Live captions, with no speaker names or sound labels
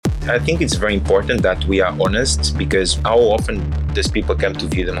I think it's very important that we are honest, because how often does people come to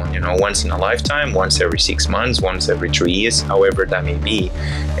view them on, once in a lifetime, once every 6 months, once every 3 years, however that may be.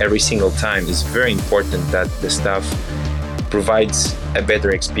 Every single time is very important that the staff provides a better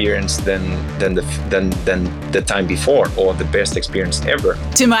experience than the time before, or the best experience ever.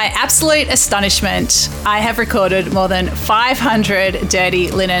 To my absolute astonishment, I have recorded more than 500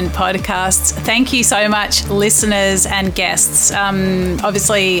 Dirty Linen podcasts. Thank you so much, listeners and guests.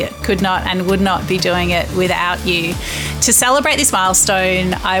 Obviously could not and would not be doing it without you. To celebrate this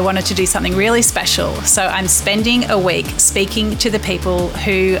milestone, I wanted to do something really special. So I'm spending a week speaking to the people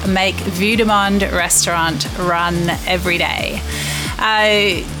who make Vue de Monde restaurant run every day.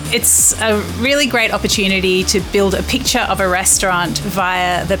 It's a really great opportunity to build a picture of a restaurant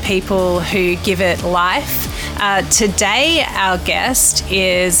via the people who give it life. Today, our guest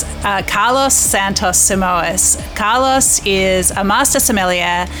is Carlos Santos Simoes. Carlos is a master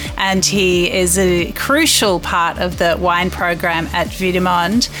sommelier, and he is a crucial part of the wine program at Vue de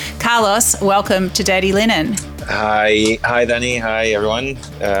Monde. Carlos, welcome to Dirty Linen. Hi, Danny. Hi, everyone.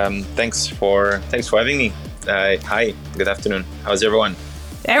 Thanks for having me. Hi, good afternoon. How's everyone?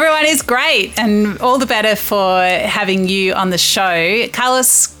 Everyone is great, and all the better for having you on the show.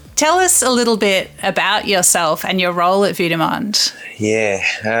 Carlos, tell us a little bit about yourself and your role at Vue de Monde.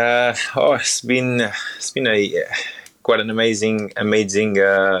 Yeah, it's been a quite an amazing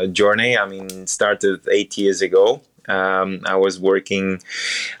journey. I mean, it started 8 years ago. I was working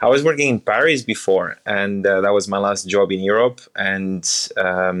in Paris before, and that was my last job in Europe. And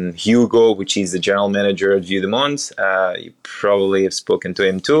Hugo, which is the general manager at Vue de Monde, you probably have spoken to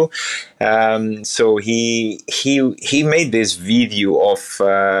him too. So he made this video of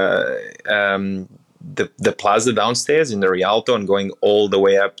the plaza downstairs in the Rialto, and going all the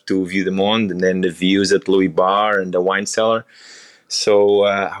way up to Vue de Monde, and then the views at Louis Bar and the wine cellar. So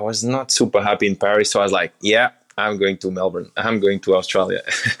I was not super happy in Paris. So I was like, yeah, I'm going to Melbourne. I'm going to Australia.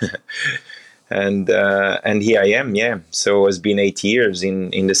 and here I am. Yeah. So it's been 8 years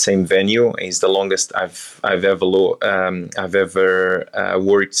in the same venue. It's the longest I've ever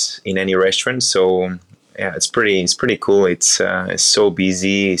worked in any restaurant. So yeah, it's pretty cool. It's so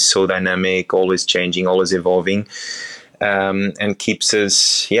busy, so dynamic, always changing, always evolving. And keeps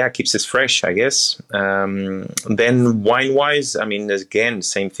us fresh, I guess. Then wine-wise, I mean, again,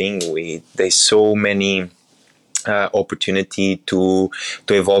 same thing. There's so many opportunity to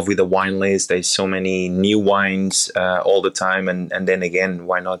evolve with the wine list. There's so many new wines all the time, and then again,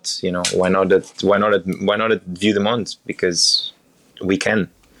 why not at Vue de Monde, because we can.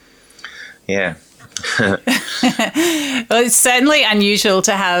 Yeah. Well, it's certainly unusual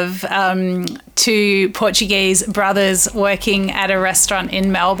to have two Portuguese brothers working at a restaurant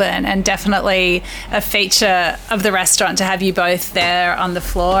in Melbourne, and definitely a feature of the restaurant to have you both there on the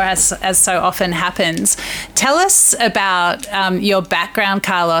floor, as so often happens. Tell us about your background,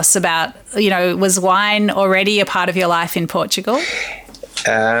 Carlos, about, was wine already a part of your life in Portugal?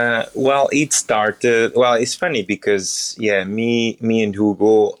 Well, it's funny because, me and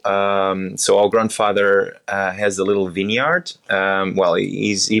Hugo, so our grandfather has a little vineyard.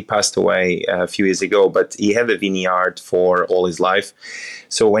 He passed away a few years ago, but he had a vineyard for all his life.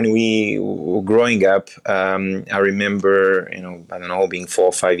 So when we were growing up, I remember, I don't know, being 4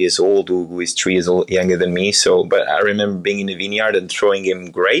 or 5 years old. Hugo is 3 years younger than me. But I remember being in the vineyard and throwing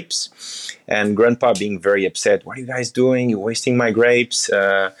him grapes. And Grandpa being very upset. What are you guys doing? You're wasting my grapes.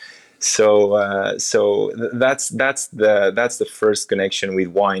 So that's the first connection with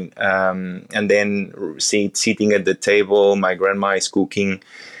wine. And then sitting at the table, my grandma is cooking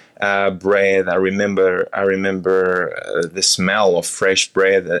bread. I remember the smell of fresh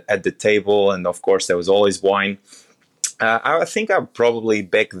bread at the table, and of course there was always wine. I think I probably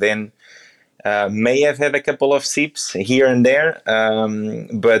back then may have had a couple of sips here and there,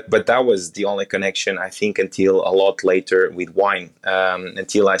 but that was the only connection, I think, until a lot later with wine,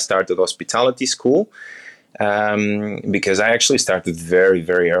 until I started hospitality school, because I actually started very,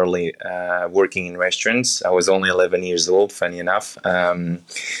 very early working in restaurants. I was only 11 years old, funny enough.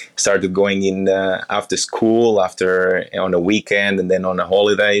 Started going in after school, on a weekend, and then on the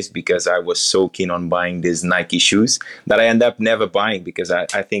holidays, because I was so keen on buying these Nike shoes that I end up never buying, because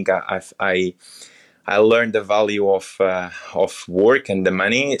I think I learned the value of work and the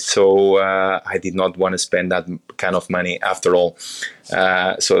money, so I did not want to spend that kind of money after all.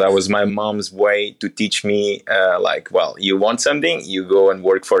 So that was my mom's way to teach me, you want something, you go and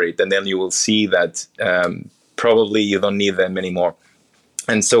work for it, and then you will see that probably you don't need them anymore.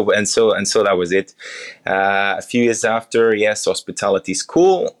 And so that was it. A few years after, yes, hospitality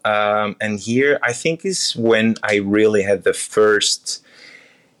school, and here I think is when I really had the first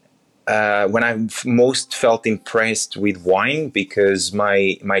when I most felt impressed with wine, because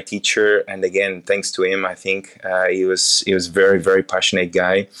my teacher, and again thanks to him, I think he was very very passionate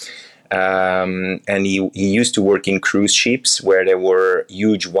guy. And he used to work in cruise ships where there were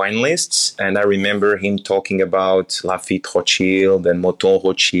huge wine lists. And I remember him talking about Lafite Rothschild and Mouton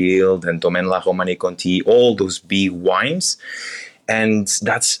Rothschild and Domaine La Romanée Conti, all those big wines. And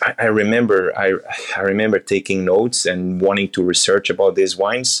I remember taking notes and wanting to research about these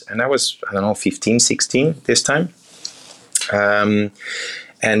wines. And I was, I don't know, 15, 16 this time.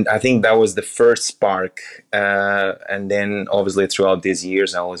 And I think that was the first spark. And then obviously throughout these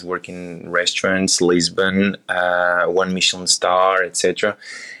years, I was working in restaurants, Lisbon, one Michelin star, etc.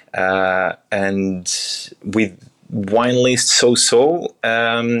 And with wine lists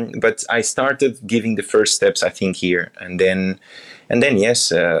but I started giving the first steps, I think, here. And then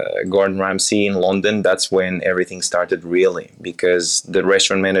yes, Gordon Ramsay in London, that's when everything started really, because the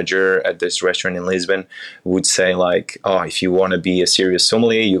restaurant manager at this restaurant in Lisbon would say like, oh, if you want to be a serious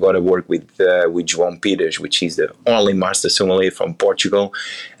sommelier, you got to work with João Pires, which is the only master sommelier from Portugal,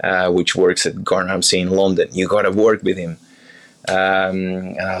 which works at Gordon Ramsay in London. You got to work with him.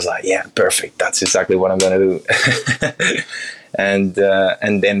 And I was like, yeah, perfect. That's exactly what I'm going to do. And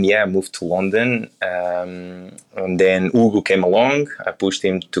then, yeah, moved to London. And then Hugo came along. I pushed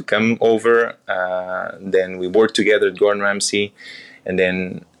him to come over. Then we worked together at Gordon Ramsay, and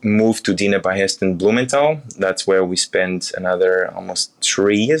then moved to Dina by Heston Blumenthal. That's where we spent another almost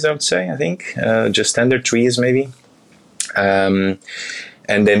 3 years, I would say, I think. Just under 3 years, maybe. And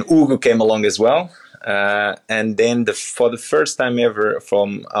then Hugo came along as well. And then for the first time ever,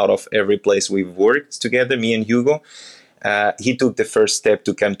 from out of every place we've worked together, me and Hugo, he took the first step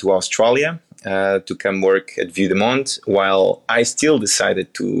to come to Australia, to come work at Vue de Monde, while I still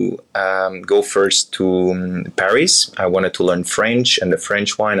decided to go first to Paris. I wanted to learn French and the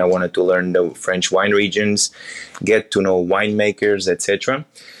French wine. I wanted to learn the French wine regions, get to know winemakers, etc.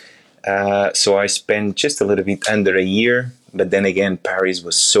 So I spent just a little bit under a year. But then again, Paris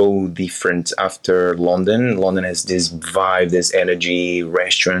was so different after London. London has this vibe, this energy,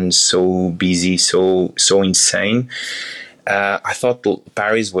 restaurants so busy, so insane. I thought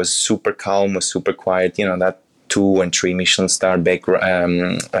Paris was super calm, was super quiet. You know, that 2 and 3 Michelin star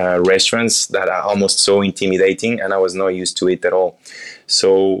restaurants that are almost so intimidating, and I was not used to it at all.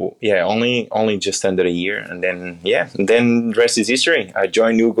 So yeah, only just under a year, and then the rest is history. I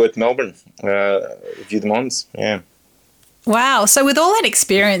joined Hugo at Melbourne, Vue de Monde. Yeah. Wow. So with all that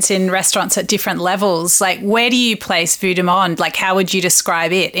experience in restaurants at different levels, like where do you place Vue de Monde? Like how would you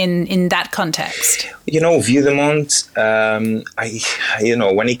describe it in that context? You know, Vue de Monde,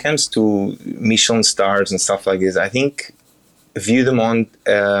 when it comes to Michelin stars and stuff like this, I think Vue de Monde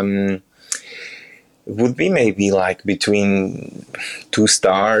would be maybe like between 2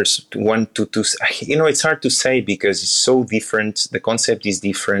 stars, 1 to 2. You know, it's hard to say because it's so different. The concept is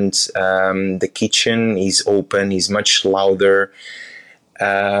different. The kitchen is open, is much louder.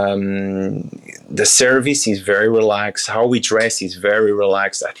 The service is very relaxed. How we dress is very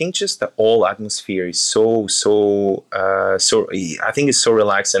relaxed. I think just the whole atmosphere is so I think it's so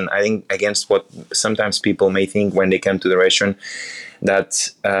relaxed. And I think against what sometimes people may think when they come to the restaurant, that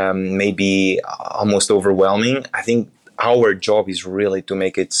may be almost overwhelming. I think our job is really to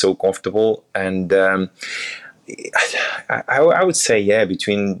make it so comfortable. And I would say, yeah,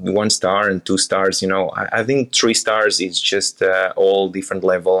 between 1 star and 2 stars, you know, I think 3 stars is just all different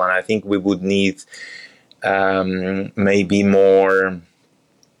level. And I think we would need maybe more,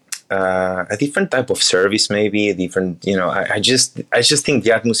 a different type of service, maybe a different, you know, I just think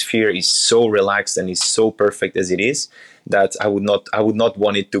the atmosphere is so relaxed and is so perfect as it is, that I would not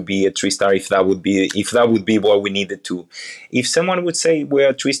want it to be a 3 star if that would be what we needed to. If someone would say we're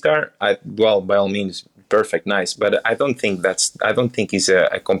a 3 star, well, by all means, perfect, nice. But I don't think is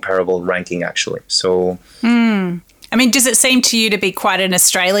a comparable ranking actually. So, I mean, does it seem to you to be quite an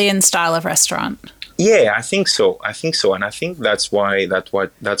Australian style of restaurant? Yeah, I think so, and I think that's why it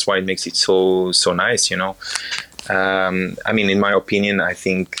makes it so nice. You know, I mean, in my opinion, I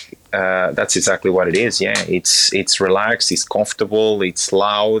think that's exactly what it is. Yeah, it's relaxed, it's comfortable, it's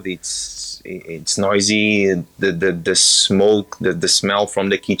loud, it's noisy. The smoke, the smell from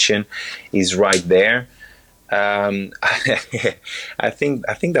the kitchen is right there. I think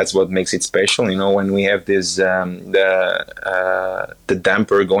that's what makes it special. You know, when we have this the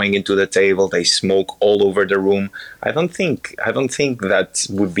damper going into the table, they smoke all over the room. I don't think that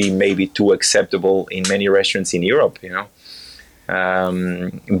would be maybe too acceptable in many restaurants in Europe. You know,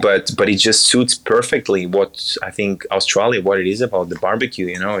 but it just suits perfectly what I think Australia, what it is about the barbecue.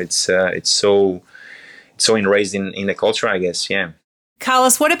 You know, it's so enraised in the culture, I guess. Yeah.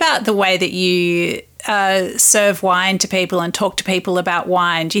 Carlos, what about the way that you serve wine to people and talk to people about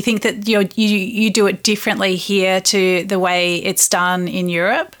wine? Do you think that you do it differently here to the way it's done in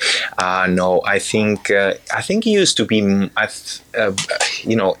Europe? No, I think it used to be,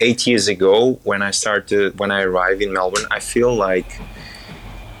 8 years ago when I arrived in Melbourne. I feel like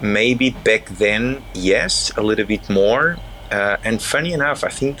maybe back then, yes, a little bit more. And funny enough, I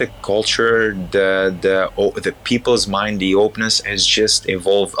think the culture, the people's mind, the openness has just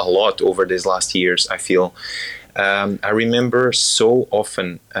evolved a lot over these last years. I feel. I remember so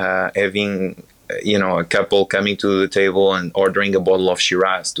often having, a couple coming to the table and ordering a bottle of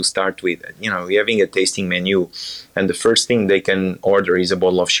Shiraz to start with. We're having a tasting menu, and the first thing they can order is a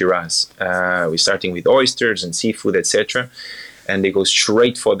bottle of Shiraz. We're starting with oysters and seafood, etc., and they go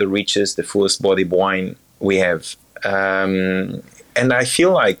straight for the richest, the fullest body wine we have. And I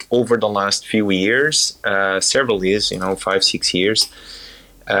feel like over the last few years, several years, 5-6 years,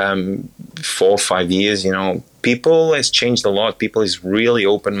 4-5 years, people has changed a lot. People is really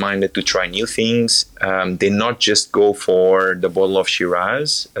open-minded to try new things. They not just go for the bottle of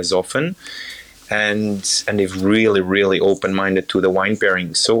Shiraz as often, and they're really, really open-minded to the wine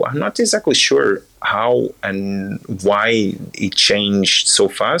pairing. So I'm not exactly sure how and why it changed so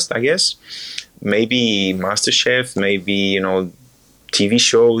fast, I guess. Maybe MasterChef, maybe, TV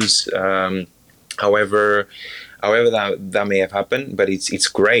shows, however that may have happened, but it's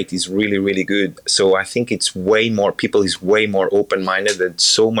great. It's really, really good. So I think it's way more open-minded and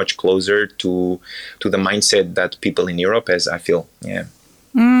so much closer to the mindset that people in Europe has, I feel. Yeah.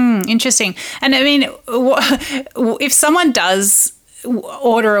 Interesting. And I mean, if someone does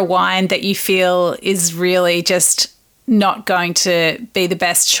order a wine that you feel is really just not going to be the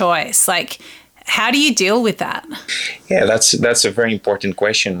best choice, like, how do you deal with that? Yeah, that's a very important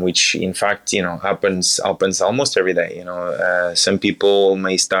question, which in fact, happens almost every day. Some people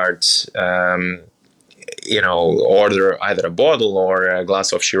may start, order either a bottle or a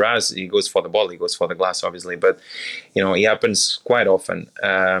glass of Shiraz. He goes for the bottle, he goes for the glass, obviously, but it happens quite often.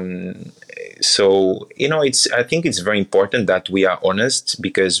 So I think it's very important that we are honest,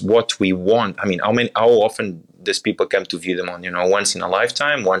 because what we want. I mean, how often does people come to view them on? Once in a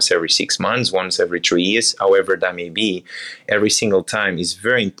lifetime, once every 6 months, once every 3 years, however that may be. Every single time is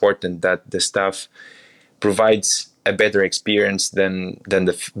very important that the staff provides a better experience than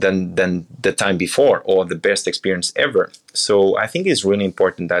the time before, or the best experience ever. So I think it's really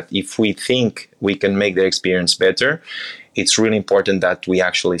important that if we think we can make the experience better, it's really important that we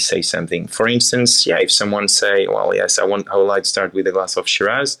actually say something. For instance, if someone say, well, yes, I would like to start with a glass of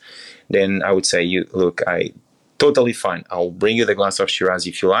Shiraz, then I would say, look, totally fine. I'll bring you the glass of Shiraz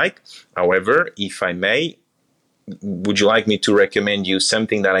if you like. However, if I may, would you like me to recommend you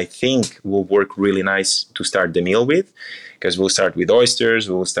something that I think will work really nice to start the meal with? Because we'll start with oysters,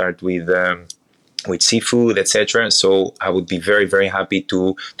 we'll start with seafood, etc. So I would be very, very happy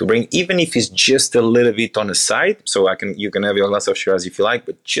to bring, even if it's just a little bit on the side. So you can have your glass of Shiraz if you like,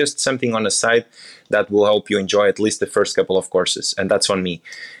 but just something on the side that will help you enjoy at least the first couple of courses, and that's on me.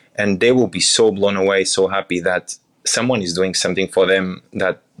 And they will be so blown away, so happy that someone is doing something for them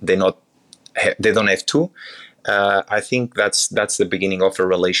that they don't have to. I think that's the beginning of a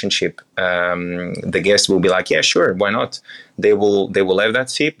relationship. The guest will be like, yeah, sure, why not? They will have that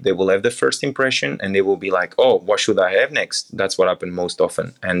sip, they will have the first impression, and they will be like, oh, what should I have next? That's what happens most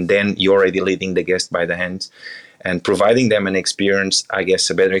often. And then you're already leading the guest by the hand and providing them an experience, I guess,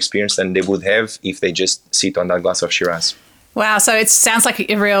 a better experience than they would have if they just sit on that glass of Shiraz. Wow, so it sounds like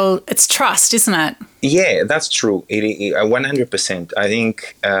it's trust, isn't it? Yeah, that's true. 100%. I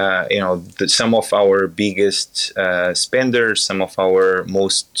think, some of our biggest spenders, some of our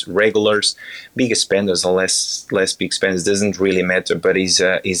most regulars, biggest spenders or less big spenders, doesn't really matter, but is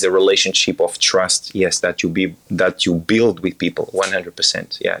a relationship of trust, yes, that you build with people,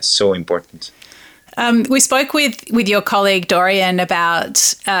 100%. Yeah, so important. We spoke with your colleague Dorian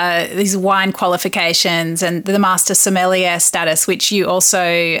about these wine qualifications and the Master Sommelier status, which you also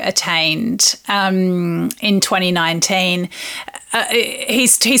attained in 2019.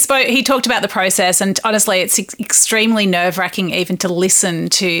 He talked about the process, and honestly, it's extremely nerve-wracking even to listen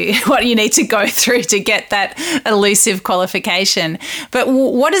to what you need to go through to get that elusive qualification. But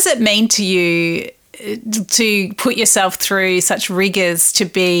what does it mean to you to put yourself through such rigors to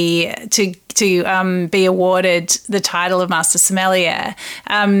be awarded the title of Master Sommelier?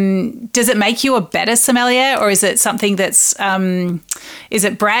 Does it make you a better sommelier, or is it something that's is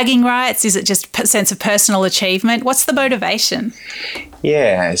it bragging rights? Is it just a sense of personal achievement? What's the motivation?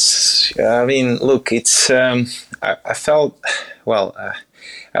 Yes, I mean, look, it's I felt, well,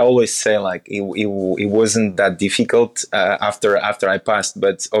 I always say like it wasn't that difficult after I passed,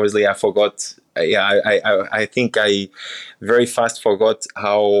 but obviously I forgot. I think I very fast forgot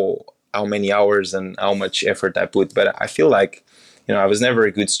how many hours and how much effort I put. But I feel like, I was never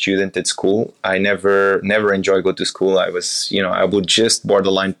a good student at school. I never enjoyed go to school. I was, I would just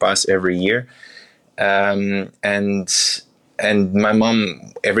borderline pass every year. And my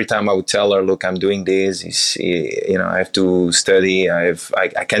mom, every time I would tell her, look, I'm doing this, I have to study. I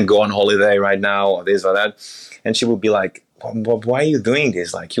can't go on holiday right now, or this or that. And she would be like, why are you doing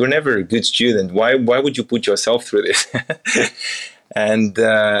this? Like, you were never a good student. Why would you put yourself through this? And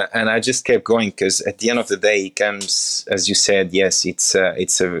I just kept going, because at the end of the day, it comes, as you said, yes, I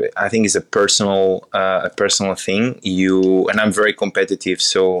think it's a personal thing. And I'm very competitive,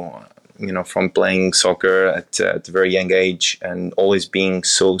 so from playing soccer at a very young age and always being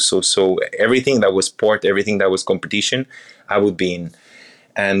so everything that was sport, everything that was competition, I would be in.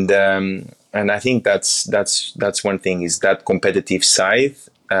 And I think that's one thing, is that competitive side.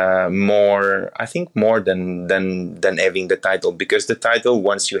 More than having the title, because the title,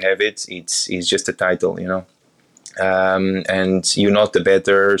 once you have it, it's just a title, and you're not the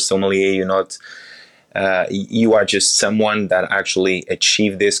better sommelier. You're not. You are just someone that actually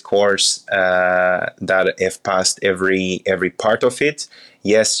achieved this course, that have passed every part of it.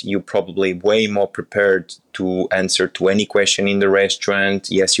 Yes, you're probably way more prepared to answer to any question in the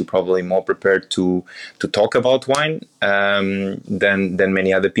restaurant. Yes, you're probably more prepared to talk about wine than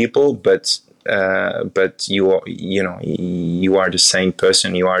many other people. But you are the same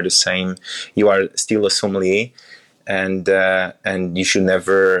person. You are still a sommelier, and you should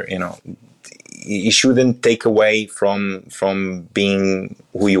never, it shouldn't take away from being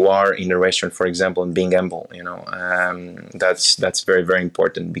who you are in a restaurant, for example, and being humble. That's very, very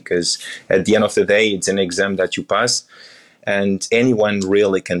important, because at the end of the day, it's an exam that you pass, and anyone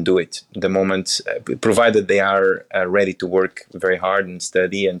really can do it. The moment, provided they are ready to work very hard and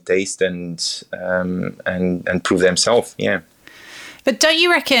study and taste and prove themselves. Yeah. But don't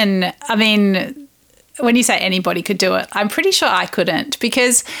you reckon? I mean, when you say anybody could do it, I'm pretty sure I couldn't,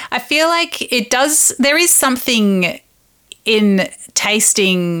 because I feel like there is something in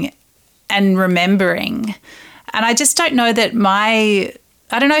tasting and remembering. And I just don't know that I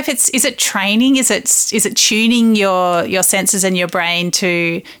don't know if is it training? Is it tuning your senses and your brain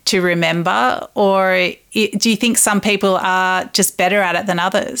to remember? Or do you think some people are just better at it than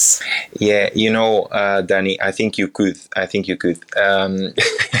others? Yeah, Danny, I think you could.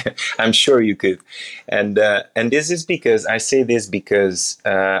 I'm sure you could. And this is because I say this because,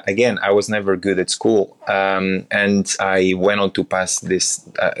 again, I was never good at school. And I went on to pass this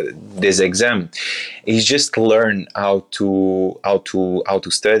exam. It's just learn how to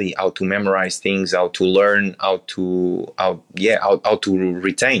study, how to memorize things, how to learn, how to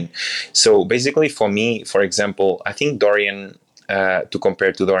retain. So basically, for me, for example, I think Dorian, to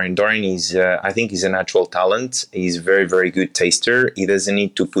compare to Dorian is, I think he's a natural talent. He's a very, very good taster. He doesn't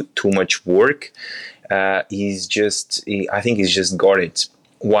need to put too much work. I think he's just got it.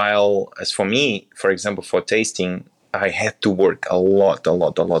 While as for me, for example, for tasting, I had to work a lot,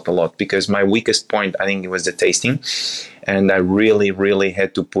 because my weakest point, I think, it was the tasting. And I really, really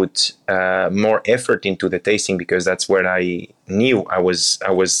had to put more effort into the tasting, because that's where I knew it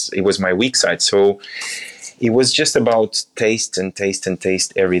was my weak side. So it was just about taste and taste and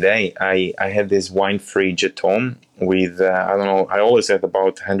taste every day. I had this wine fridge at home with, I always had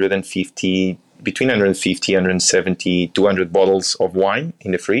about 150, between 150, 170, 200 bottles of wine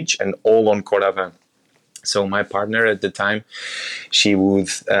in the fridge, and all on Cort Aven. So my partner at the time, she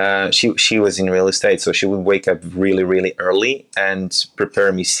was in real estate, so she would wake up really, really early and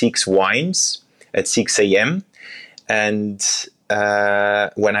prepare me 6 wines at 6 a.m. And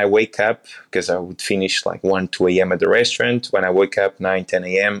when I wake up, because I would finish like 1, 2 a.m. at the restaurant, when I wake up 9, 10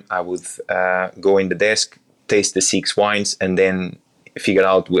 a.m., I would go in the desk, taste the 6 wines, and then figure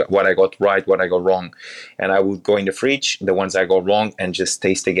out what I got right, what I got wrong. And I would go in the fridge, the ones I got wrong, and just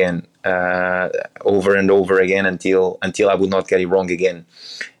taste again, over and over again until I would not get it wrong again.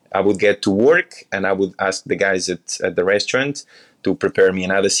 I would get to work and I would ask the guys at the restaurant to prepare me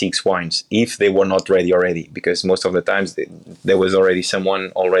another 6 wines if they were not ready already, because most of the times there was already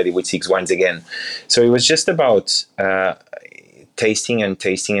someone already with 6 wines again. So it was just about tasting and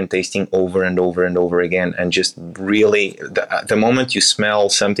tasting and tasting over and over and over again, and just really the moment you smell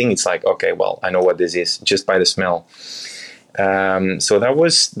something, it's like, okay, well, I know what this is just by the smell. So that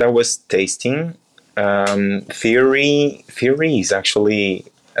was tasting. Theory is actually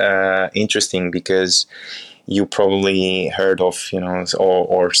interesting, because you probably heard of,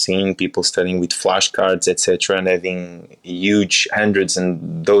 or seen people studying with flashcards, etc., and having huge hundreds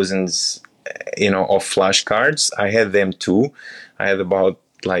and dozens, of flashcards. I had them too. I had about,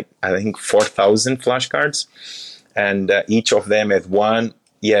 like, I think 4,000 flashcards, and each of them had one.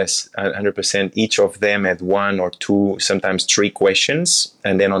 Yes, 100%. Each of them had one or two, sometimes three questions,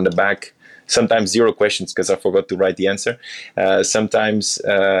 and then on the back, sometimes zero questions because I forgot to write the answer. Sometimes,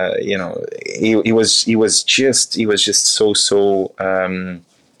 it was just so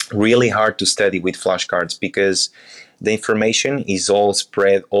really hard to study with flashcards because the information is all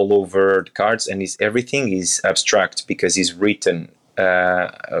spread all over the cards, and everything is abstract because it's written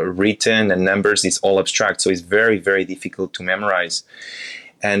and numbers is all abstract, so it's very, very difficult to memorize.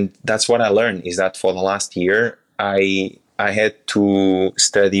 And that's what I learned, is that for the last year I had to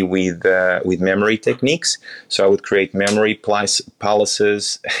study with memory techniques. So I would create memory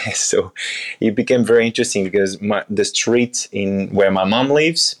palaces. So it became very interesting because the street where my mom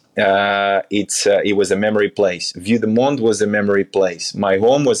lives, it was a memory place. Vue de Monde was a memory place. My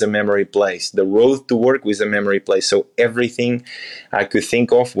home was a memory place. The road to work was a memory place. So everything I could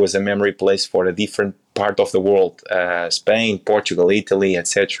think of was a memory place for a different part of the world. Spain, Portugal, Italy,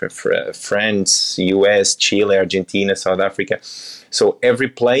 etc., France, US, Chile, Argentina, South Africa. So every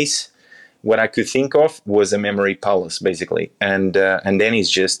place what I could think of was a memory palace, basically. And then it's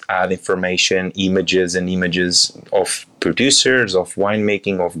just add information, images and images of producers, of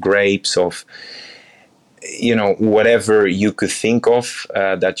winemaking, of grapes, of, whatever you could think of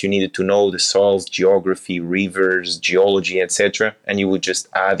that you needed to know, the soils, geography, rivers, geology, etc. And you would just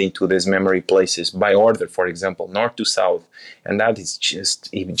add into these memory places by order, for example, north to south. And that is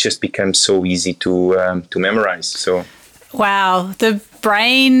it just becomes so easy to memorize. So, wow, the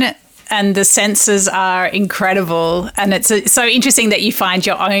brain and the senses are incredible, and it's so interesting that you find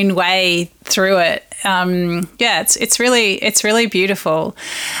your own way through it. It's really beautiful.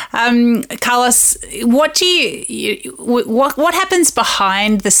 Carlos, what happens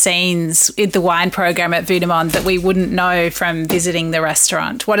behind the scenes in the wine program at Vue de Monde that we wouldn't know from visiting the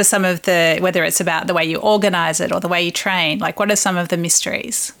restaurant? What are some of whether it's about the way you organize it or the way you train, like what are some of the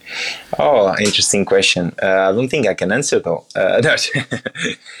mysteries? Oh, interesting question. I don't think I can answer though.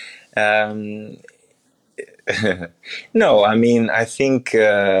 No, I mean, I think,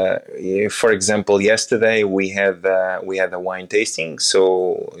 for example, yesterday we had a wine tasting.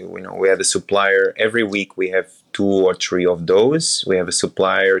 So, we had a supplier. Every week we have 2 or 3 of those. We have a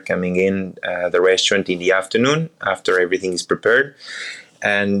supplier coming in the restaurant in the afternoon after everything is prepared.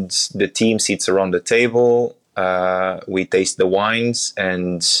 And the team sits around the table. We taste the wines,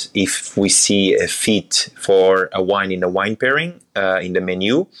 and if we see a fit for a wine in the wine pairing in the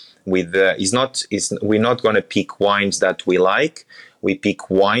menu, we're not going to pick wines that we like. We pick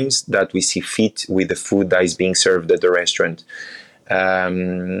wines that we see fit with the food that is being served at the restaurant,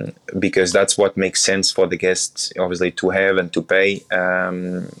 because that's what makes sense for the guests, obviously, to have and to pay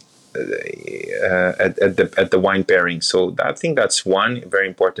at the wine pairing. So I think that's one very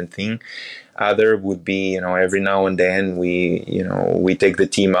important thing. Other would be, every now and then we take the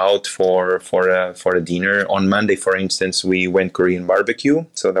team out for a dinner. On Monday, for instance, we went Korean barbecue.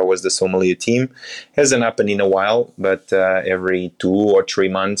 So that was the sommelier team. Hasn't happened in a while, but every 2 or 3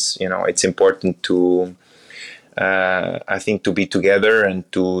 months, it's important to, I think, to be together and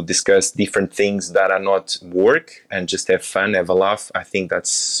to discuss different things that are not work and just have fun, have a laugh. I think that's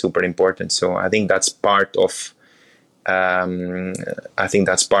super important. So I think that's part of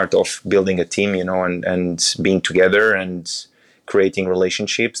building a team, and being together and creating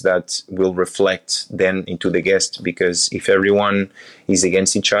relationships that will reflect then into the guest. Because if everyone is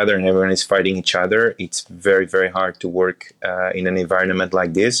against each other and everyone is fighting each other, it's very, very hard to work in an environment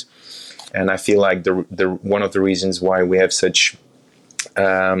like this. And I feel like the one of the reasons why we have such,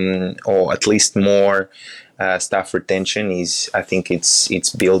 or at least more, staff retention is, I think it's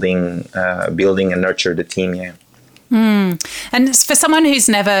building and nurture the team. Yeah. And for someone who's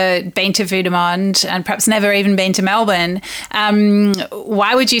never been to Vue de Monde and perhaps never even been to Melbourne,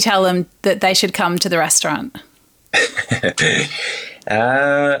 why would you tell them that they should come to the restaurant?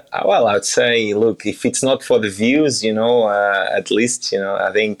 Well, I would say, look, if it's not for the views, at least,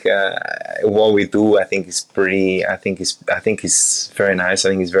 I think what we do, I think is very nice. I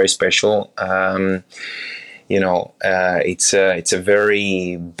think it's very special. It's a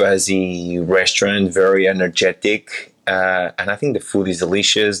very buzzy restaurant, very energetic, and I think the food is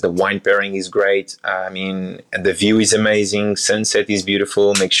delicious. The wine pairing is great. I mean, the view is amazing. Sunset is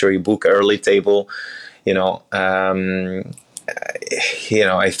beautiful. Make sure you book early table.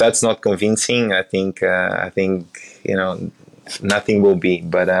 If that's not convincing, I think nothing will be.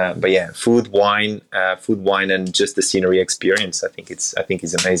 But yeah, food, wine, and just the scenery experience. I think is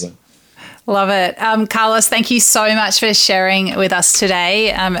amazing. Love it. Carlos, thank you so much for sharing with us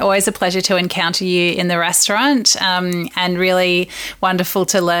today. Always a pleasure to encounter you in the restaurant, and really wonderful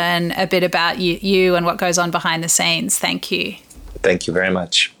to learn a bit about you and what goes on behind the scenes. Thank you. Thank you very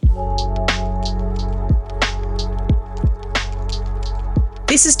much.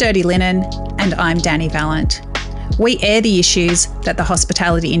 This is Dirty Linen, and I'm Danny Vallant. We air the issues that the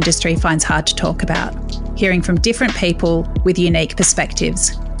hospitality industry finds hard to talk about, hearing from different people with unique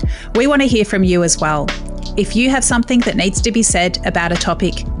perspectives. We want to hear from you as well. If you have something that needs to be said about a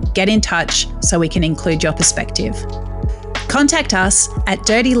topic, get in touch so we can include your perspective. Contact us at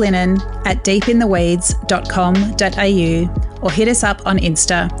dirtylinen@deepintheweeds.com.au or hit us up on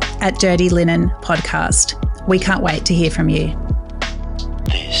Insta at Dirty Linen Podcast. We can't wait to hear from you.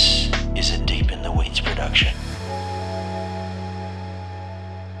 This